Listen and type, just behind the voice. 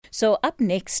So up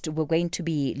next, we're going to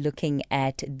be looking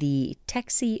at the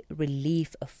Taxi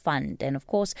Relief Fund. And of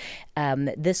course,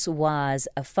 this was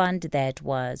a fund that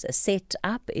was set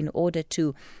up in order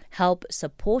to help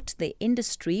support the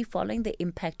industry following the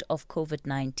impact of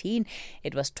COVID-19.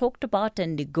 It was talked about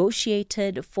and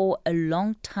negotiated for a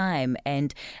long time,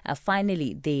 and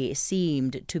finally there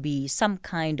seemed to be some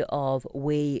kind of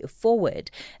way forward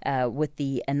with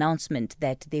the announcement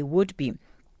that there would be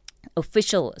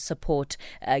official support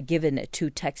given to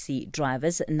taxi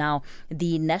drivers. Now,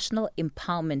 the National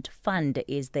Empowerment Fund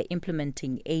is the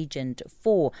implementing agent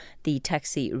for the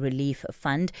Taxi Relief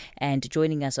Fund. And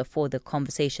joining us for the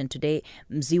conversation today,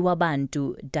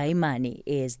 Mziwabantu Daimani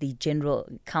is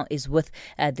with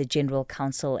the General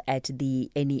Counsel at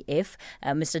the NEF.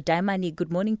 Mr. Daimani,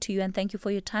 good morning to you and thank you for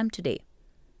your time today.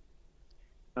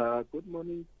 Good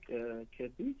morning,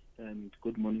 Kathy, and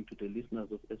good morning to the listeners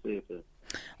of SAFM.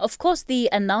 Of course, the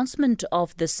announcement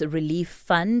of this relief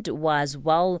fund was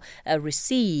well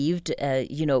received,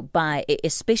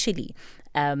 especially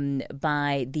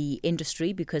by the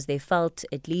industry, because they felt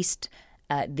at least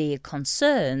their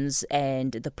concerns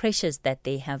and the pressures that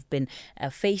they have been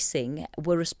facing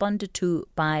were responded to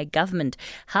by government.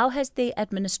 How has the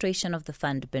administration of the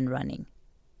fund been running?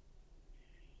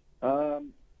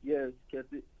 Yes,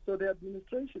 Kathy. So the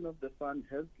administration of the fund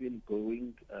has been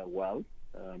going well.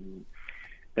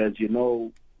 As you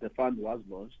know, the fund was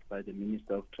launched by the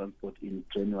Minister of Transport in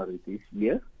January this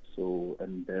year.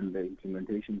 And then the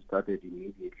implementation started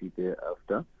immediately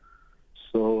thereafter.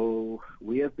 So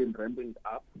we have been ramping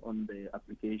up on the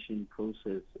application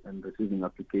process and receiving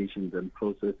applications and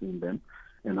processing them.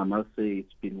 And I must say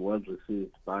it's been well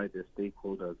received by the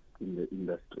stakeholders in the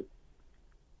industry.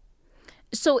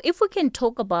 So if we can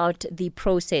talk about the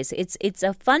process, it's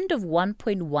a fund of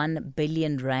 1.1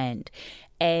 billion rand.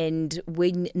 And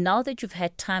now that you've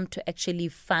had time to actually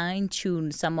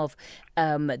fine-tune some of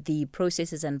the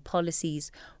processes and policies,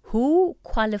 who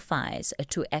qualifies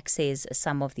to access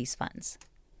some of these funds?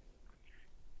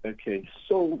 Okay,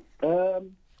 so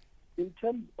in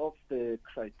terms of the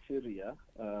criteria,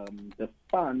 the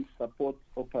fund supports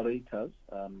operators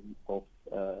of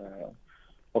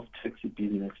taxi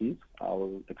businesses. I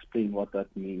will explain what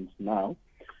that means now.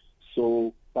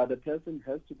 But the person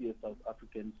has to be a South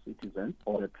African citizen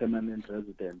or a permanent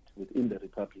resident within the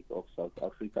Republic of South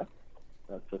Africa.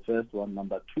 That's the first one.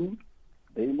 Number two,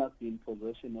 they must be in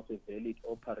possession of a valid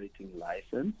operating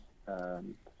license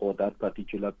for that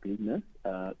particular business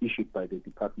issued by the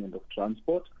Department of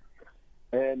Transport.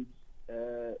 And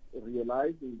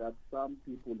realizing that some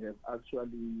people have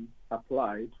actually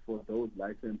applied for those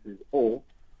licenses or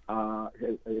are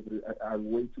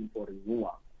waiting for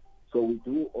renewal. So we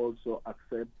do also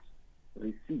accept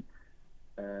receipts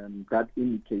that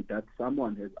indicate that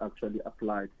someone has actually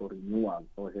applied for renewal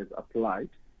or has applied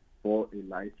for a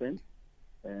license,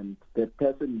 and the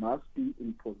person must be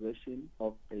in possession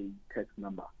of a tax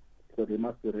number. So they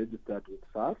must be registered with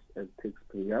SARS as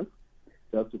taxpayers.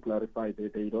 Just to clarify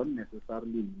that they don't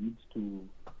necessarily need to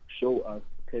show us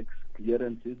tax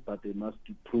clearances, but they must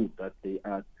prove that they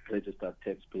are registered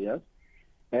taxpayers,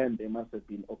 and they must have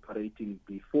been operating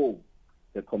before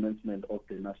the commencement of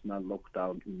the national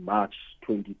lockdown in March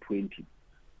 2020.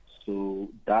 So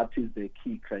that is the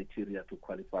key criteria to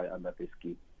qualify under the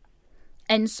scheme.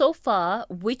 And so far,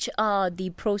 which are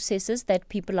the processes that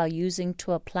people are using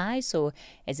to apply? So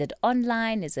is it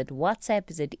online? Is it WhatsApp?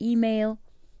 Is it email?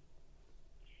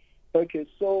 Okay,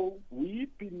 so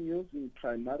we've been using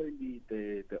primarily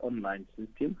the online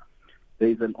system. There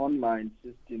is an online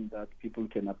system that people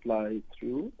can apply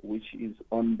through, which is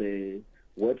on the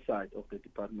website of the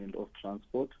Department of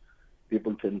Transport.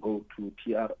 People can go to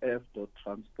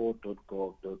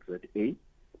trf.transport.gov.za,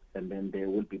 and then they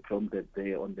will be prompted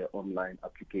there on the online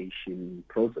application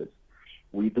process.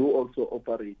 We do also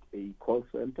operate a call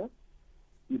center.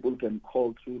 People can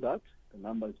call through that. The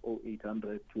number is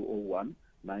 0800 201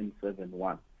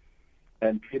 971.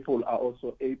 And people are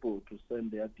also able to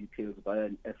send their details via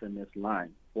an SMS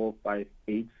line.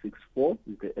 45864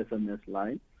 is the SMS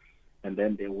line. And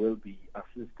then they will be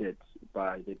assisted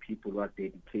by the people who are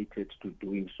dedicated to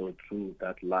doing so through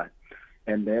that line.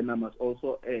 And then I must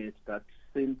also add that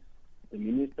since the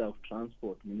Minister of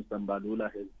Transport, Minister Mbalula,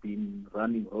 has been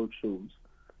running roadshows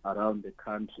around the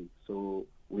country, so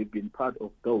we've been part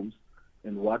of those.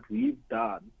 And what we've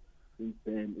done since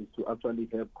then is to actually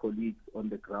have colleagues on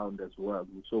the ground as well.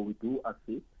 So we do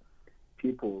assist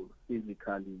people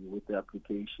physically with the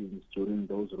applications during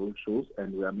those roadshows,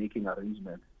 and we are making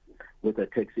arrangements with the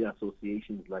taxi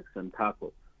associations like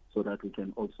Santaco so that we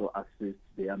can also assist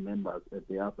their members at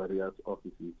their various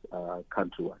offices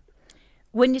countrywide.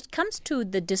 When it comes to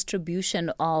the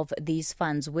distribution of these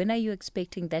funds, when are you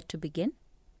expecting that to begin?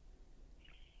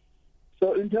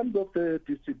 So in terms of the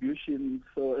distribution,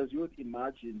 so as you would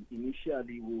imagine,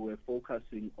 initially we were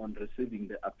focusing on receiving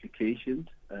the applications,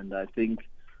 and I think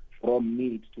from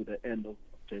mid to the end of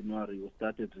January we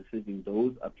started receiving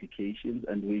those applications,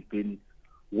 and we've been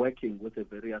working with the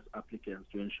various applicants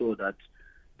to ensure that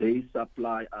they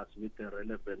supply us with the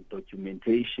relevant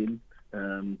documentation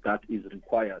that is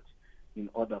required in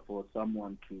order for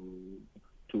someone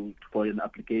for an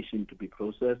application to be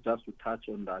processed. Just to touch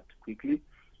on that quickly,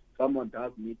 someone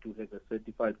does need to have a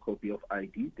certified copy of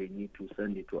ID. They need to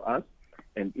send it to us.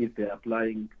 And if they're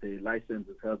applying, the license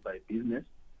is held by business,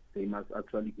 they must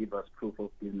actually give us proof of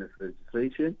business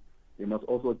registration. They must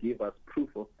also give us proof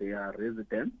of their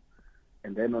residence.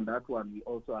 And then on that one, we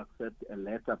also accept a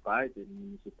letter by the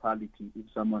municipality if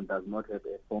someone does not have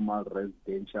a formal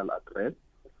residential address,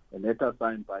 a letter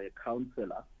signed by a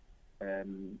councillor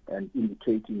and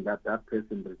indicating that that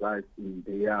person resides in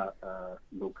their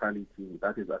locality.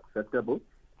 That is acceptable.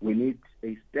 We need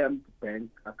a stamped bank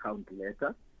account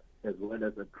letter as well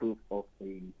as a proof of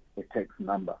a tax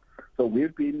number. So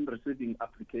we've been receiving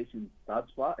applications thus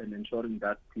far and ensuring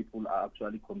that people are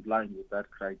actually complying with that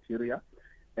criteria.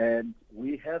 And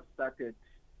we have started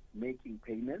making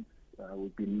payments.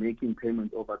 We've been making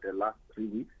payments over the last 3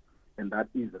 weeks, and that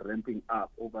is ramping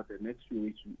up. Over the next few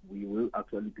weeks, we will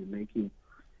actually be making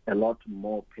a lot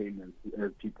more payments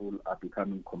as people are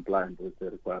becoming compliant with the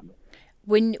requirement.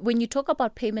 When you talk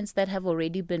about payments that have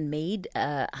already been made,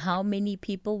 how many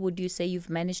people would you say you've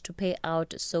managed to pay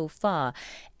out so far?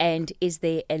 And is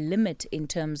there a limit in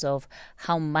terms of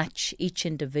how much each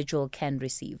individual can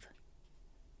receive?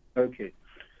 Okay.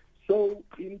 So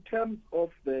in terms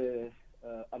of the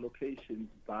allocations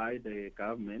by the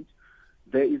government,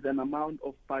 there is an amount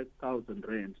of 5,000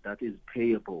 rand that is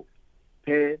payable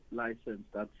per license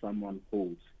that someone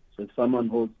holds. So if someone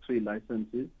holds 3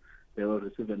 licenses, they will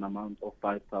receive an amount of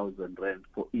 5,000 rand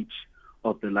for each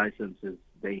of the licenses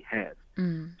they have.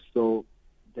 So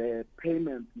the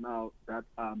payments now that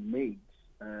are made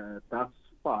thus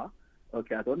far,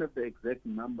 okay, I don't have the exact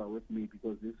number with me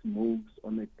because this moves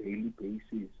on a daily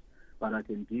basis, but I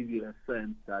can give you a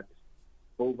sense that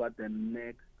over the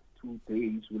next 2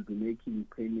 days, we'll be making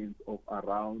payments of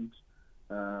around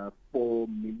 4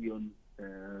 million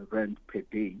rand per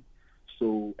day.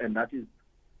 So, and that is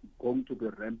going to be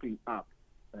ramping up.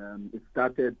 It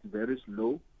started very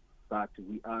slow, but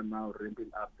we are now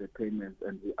ramping up the payments,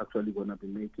 and we're actually going to be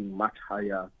making much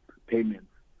higher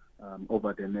payments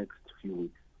over the next few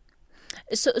weeks.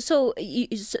 So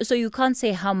you can't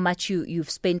say how much you've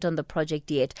spent on the project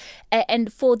yet.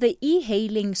 And for the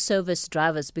e-hailing service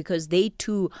drivers, because they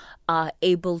too are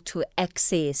able to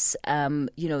access,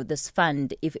 this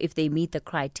fund if they meet the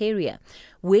criteria,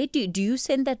 where do you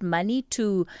send that money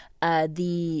to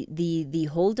the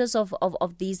holders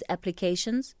of these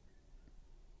applications?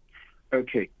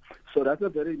 Okay, so that's a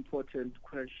very important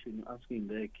question asking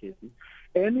there, Casey.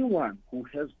 Anyone who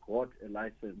has got a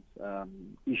license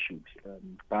issued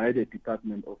by the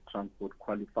Department of Transport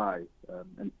qualifies,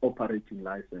 an operating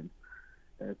license,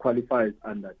 qualifies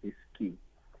under this scheme.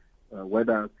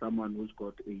 Whether someone who's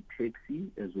got a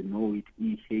taxi, as we know it,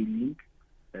 e-hailing,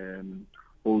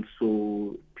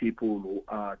 also people who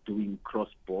are doing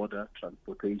cross-border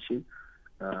transportation,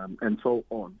 and so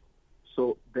on.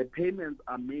 So the payments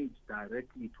are made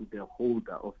directly to the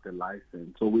holder of the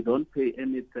license. So we don't pay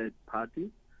any third party,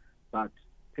 but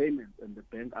payments and the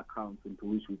bank accounts into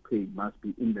which we pay must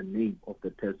be in the name of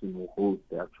the person who holds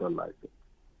the actual license.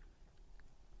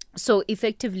 So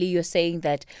effectively you're saying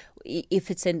that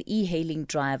if it's an e-hailing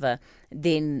driver,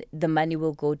 then the money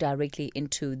will go directly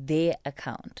into their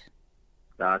account?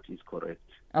 That is correct.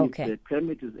 Okay. If the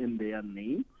permit is in their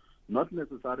name, not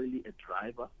necessarily a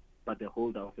driver, but the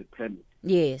holder of a permit.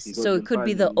 Yes, Because so it could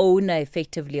be the owner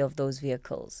effectively of those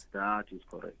vehicles. That is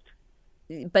correct.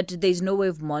 But there's no way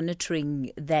of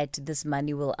monitoring that this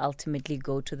money will ultimately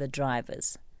go to the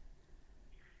drivers.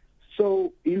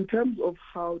 So in terms of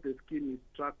how the scheme is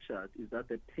structured, is that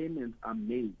the payments are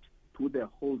made to the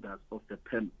holders of the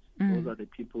permits. Those are the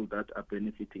people that are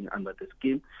benefiting under the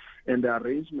scheme. And the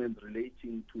arrangements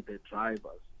relating to the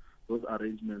drivers, those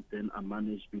arrangements then are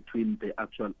managed between the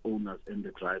actual owners and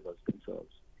the drivers themselves.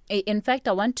 In fact,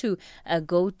 I want to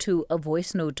go to a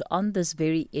voice note on this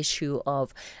very issue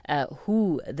of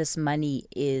who this money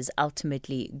is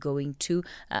ultimately going to.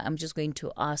 I'm just going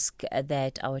to ask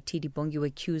that our TD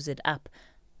Bongiwe cues it up.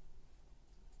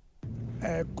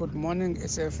 Good morning,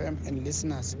 SFM and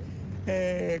listeners.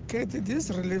 Katie, this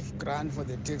relief grant for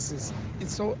the taxis,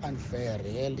 it's so unfair,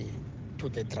 really. to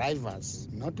the drivers,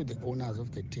 not to the owners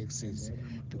of the taxis,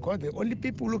 because the only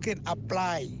people who can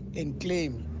apply and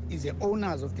claim is the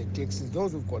owners of the taxis,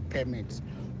 those who've got permits.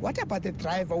 What about the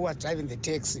driver who was driving the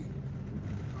taxi,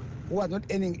 who was not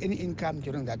earning any income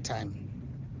during that time?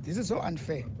 This is so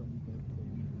unfair.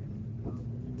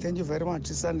 Thank you very much.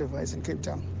 Sunday Vice in Cape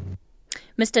Town.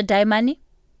 Mr. Daimani?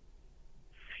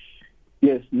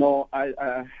 Yes, no,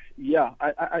 I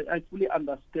fully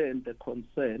understand the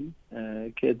concern,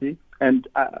 Kathy, and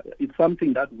it's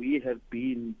something that we have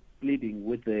been pleading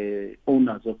with the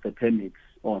owners of the permits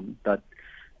on, that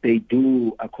they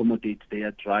do accommodate their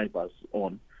drivers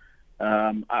on.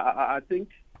 I think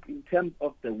in terms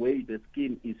of the way the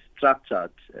scheme is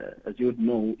structured, as you would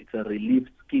know, it's a relief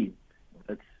scheme.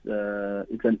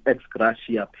 It's an ex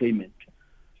gratia payment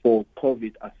for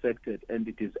COVID affected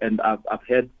entities, and I've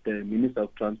heard the Minister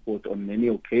of Transport on many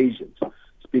occasions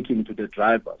speaking to the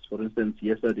drivers. For instance,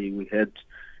 yesterday we had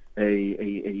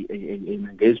an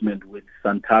engagement with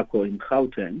Santaco in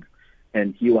Gauteng,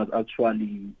 and he was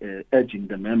actually urging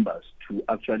the members to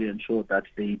actually ensure that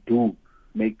they do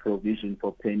make provision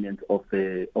for payment of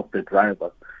the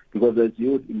drivers, because as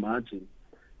you would imagine,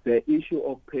 the issue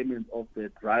of payment of the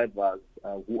drivers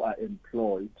who are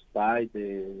employed by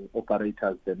the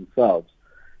operators themselves,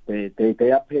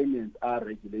 their payments are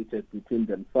regulated between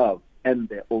themselves and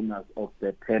the owners of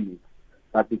the permits.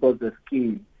 But because the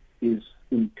scheme is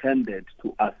intended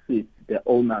to assist the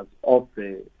owners of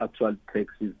the actual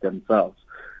taxis themselves.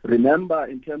 Remember,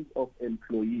 in terms of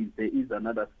employees, there is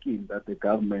another scheme that the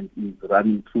government is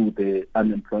running through the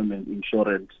Unemployment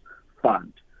Insurance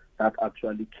Fund that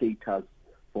actually caters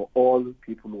for all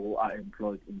people who are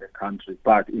employed in the country.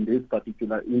 But in this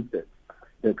particular instance,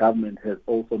 the government has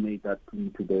also made that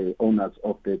plea to the owners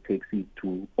of the taxis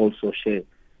to also share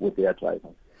with their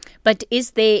drivers. But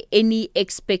is there any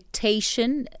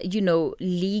expectation,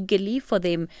 legally for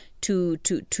them to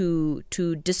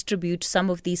distribute some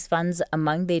of these funds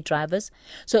among their drivers?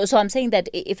 So I'm saying that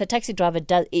if a taxi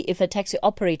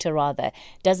operator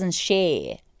doesn't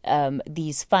share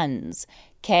these funds,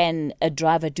 can a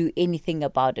driver do anything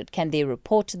about it? Can they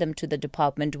report them to the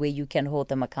department where you can hold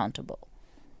them accountable?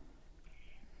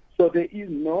 So there is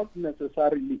not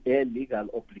necessarily a legal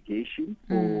obligation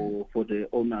for the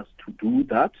owners to do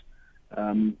that.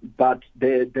 But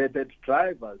the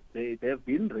drivers, they've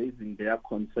been raising their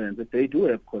concerns. If they do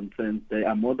have concerns, they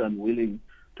are more than willing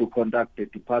to contact the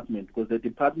department, because the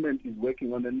department is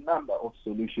working on a number of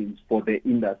solutions for the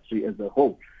industry as a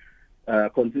whole,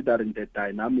 considering the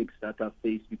dynamics that are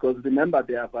faced. Because remember,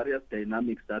 there are various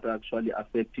dynamics that are actually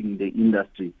affecting the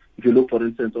industry. If you look, for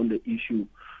instance, on the issue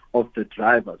of the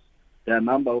drivers, there are a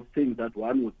number of things that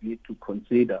one would need to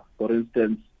consider. For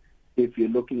instance, if you're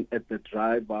looking at the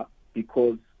driver,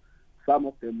 because some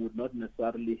of them would not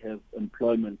necessarily have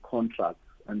employment contracts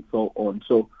and so on.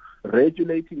 So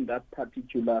regulating that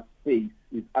particular space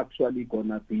is actually going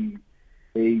to be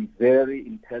a very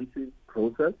intensive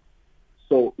process.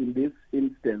 So in this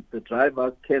instance, the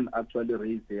drivers can actually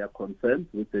raise their concerns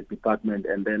with the department,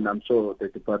 and then I'm sure the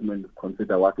department will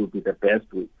consider what would be the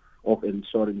best way of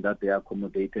ensuring that they are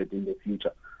accommodated in the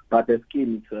future. But the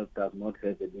scheme itself does not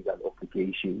have a legal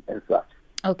obligation as such.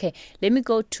 Okay, let me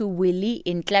go to Willie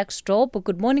in Klerksdorp.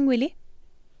 Good morning, Willie.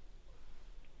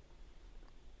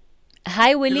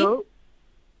 Hi, Willie.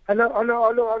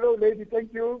 Hello, lady.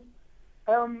 Thank you.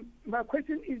 My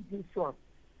question is this one.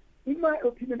 In my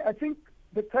opinion, I think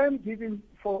the time given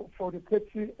for the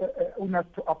taxi owners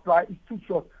to apply is too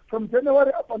short. From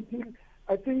January up until,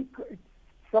 I think,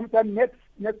 sometime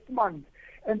next month.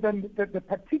 And then the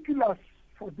particulars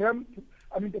for them,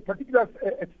 the particulars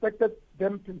expected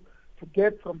them to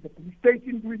get from the police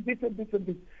station doing this and this and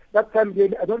this. That time,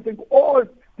 really, I don't think all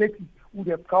taxis would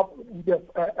have got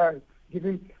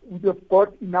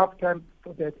enough time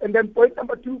for that. And then point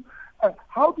number two,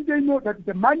 how do they know that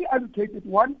the money allocated,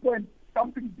 1 point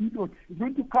something billion, is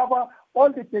going to cover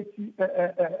all the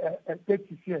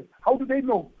taxi shares? How do they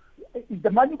know? Is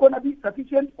the money going to be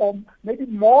sufficient, or maybe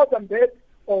more than that,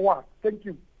 or what? Thank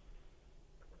you.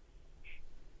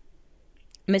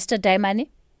 Mr. Daimani?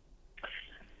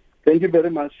 Thank you very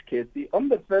much, Kathy. On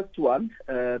the first one,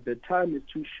 the time is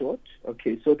too short.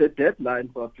 Okay, so the deadline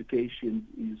for applications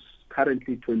is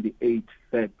currently 28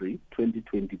 February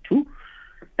 2022.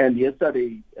 And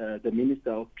yesterday, the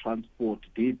Minister of Transport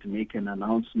did make an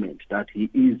announcement that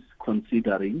he is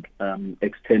considering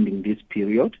extending this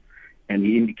period. And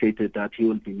he indicated that he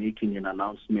will be making an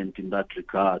announcement in that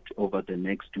regard over the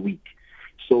next week.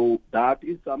 So that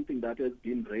is something that has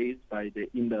been raised by the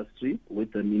industry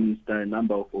with the minister a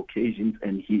number of occasions,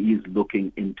 and he is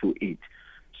looking into it.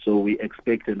 So we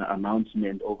expect an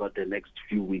announcement over the next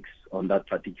few weeks on that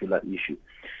particular issue.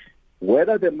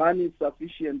 Whether the money is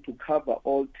sufficient to cover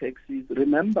all taxis,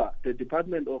 remember the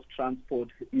Department of Transport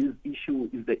is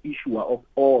the issuer of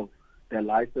all the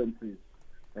licenses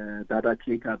that are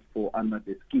catered for under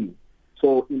the scheme.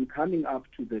 So in coming up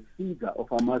to the figure of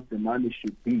how much the money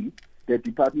should be, the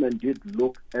department did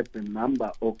look at the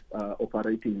number of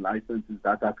operating licenses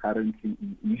that are currently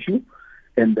in issue,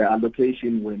 and the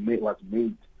allocation was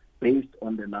made based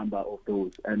on the number of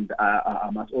those. And I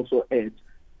must also add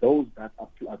those that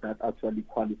actually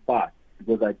qualify,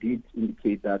 because I did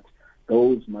indicate that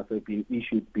those must have been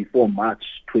issued before March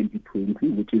 2020,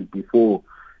 which is before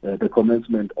the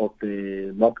commencement of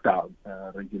the lockdown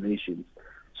regulations.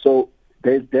 So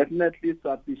there's definitely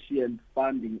sufficient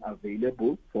funding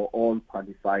available for all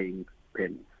qualifying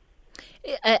permits.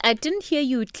 I didn't hear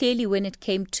you clearly when it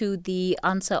came to the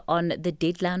answer on the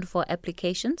deadline for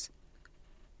applications.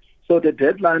 So the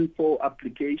deadline for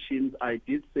applications, I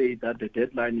did say that the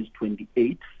deadline is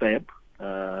 28 Feb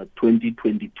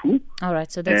 2022. All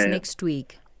right, so that's next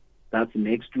week. That's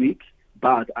next week.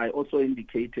 But I also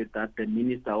indicated that the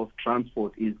Minister of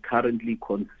Transport is currently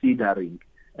considering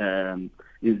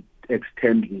is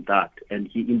extending that, and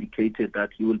he indicated that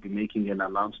he will be making an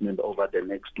announcement over the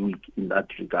next week in that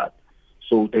regard.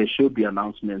 So there should be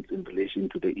announcements in relation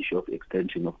to the issue of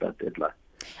extension of that deadline.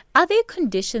 Are there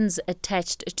conditions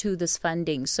attached to this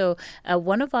funding? So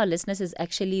one of our listeners is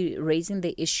actually raising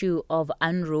the issue of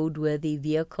unroadworthy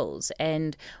vehicles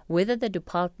and whether the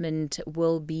department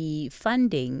will be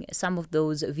funding some of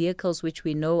those vehicles which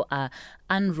we know are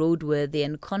unroadworthy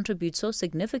and contribute so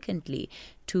significantly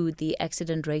to the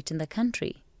accident rate in the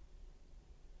country.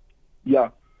 Yeah.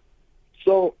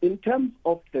 So in terms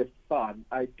of the fund,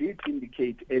 I did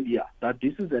indicate earlier that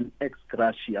this is an ex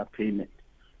gratia payment.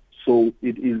 So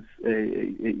it is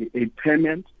a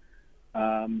payment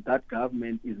that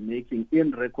government is making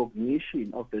in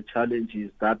recognition of the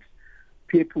challenges that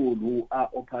people who are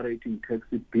operating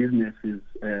taxi businesses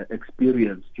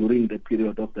experienced during the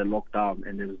period of the lockdown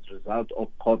and as a result of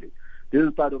COVID. This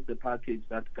is part of the package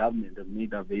that government has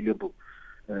made available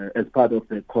as part of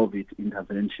the COVID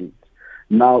interventions.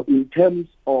 Now, in terms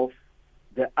of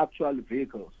the actual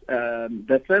vehicles,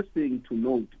 the first thing to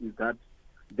note is that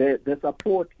the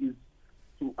support is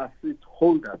to assist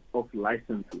holders of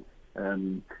licenses,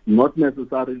 not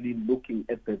necessarily looking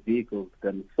at the vehicles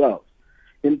themselves.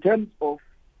 In terms of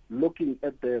looking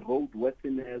at the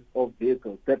roadworthiness of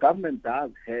vehicles, the government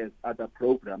does have other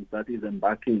programs that is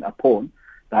embarking upon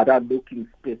that are looking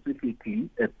specifically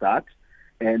at that.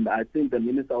 And I think the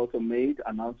minister also made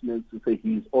announcements to say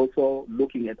he's also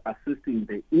looking at assisting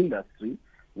the industry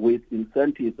with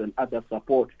incentives and other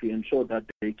support to ensure that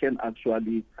they can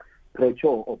actually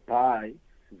procure or buy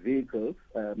vehicles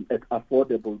at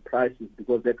affordable prices,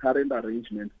 because the current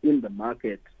arrangements in the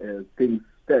market as things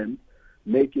stand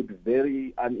make it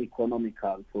very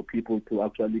uneconomical for people to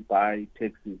actually buy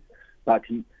taxis. But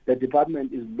the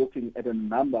department is looking at a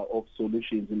number of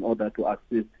solutions in order to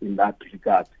assist in that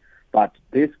regard. But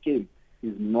this scheme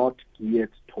is not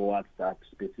geared towards that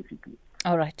specifically.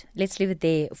 All right, let's leave it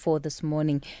there for this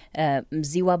morning.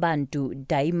 Mziwabantu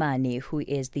Daimane,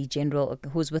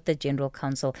 who's with the General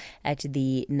Council at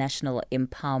the National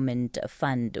Empowerment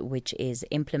Fund, which is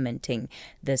implementing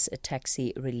this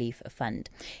taxi relief fund.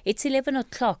 It's 11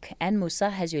 o'clock, and Musa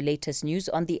has your latest news.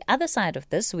 On the other side of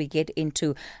this, we get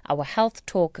into our health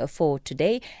talk for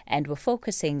today, and we're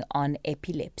focusing on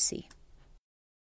epilepsy.